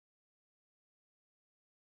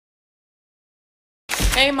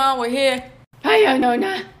Hey, Ma, we're here. Hiya,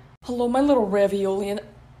 Nona. Hello, my little ravioli, and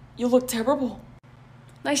you look terrible.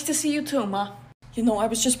 Nice to see you too, Ma. You know, I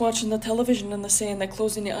was just watching the television and they're saying that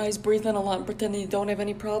closing your eyes, breathing a lot, and pretending you don't have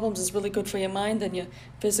any problems is really good for your mind and your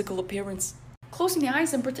physical appearance. Closing your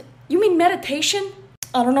eyes and pretend... You mean meditation?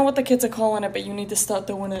 I don't know what the kids are calling it, but you need to start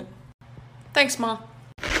doing it. Thanks, Ma.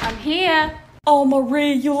 I'm here. Oh,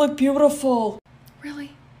 Marie, you look beautiful.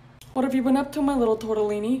 Really? What have you been up to, my little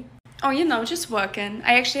tortellini? Oh, you know, just working.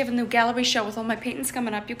 I actually have a new gallery show with all my paintings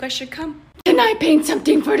coming up. You guys should come. Can I paint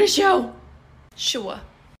something for the show? Sure.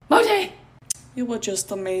 Okay. You were just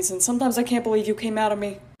amazing. Sometimes I can't believe you came out of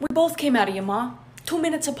me. We both came out of you, Ma. 2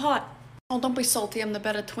 minutes apart. Oh, don't be salty. I'm the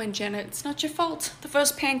better twin, Janet. It's not your fault. The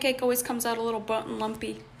first pancake always comes out a little burnt and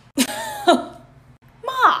lumpy.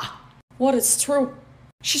 Ma! What? It's true.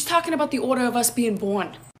 She's talking about the order of us being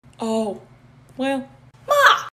born. Oh. Well...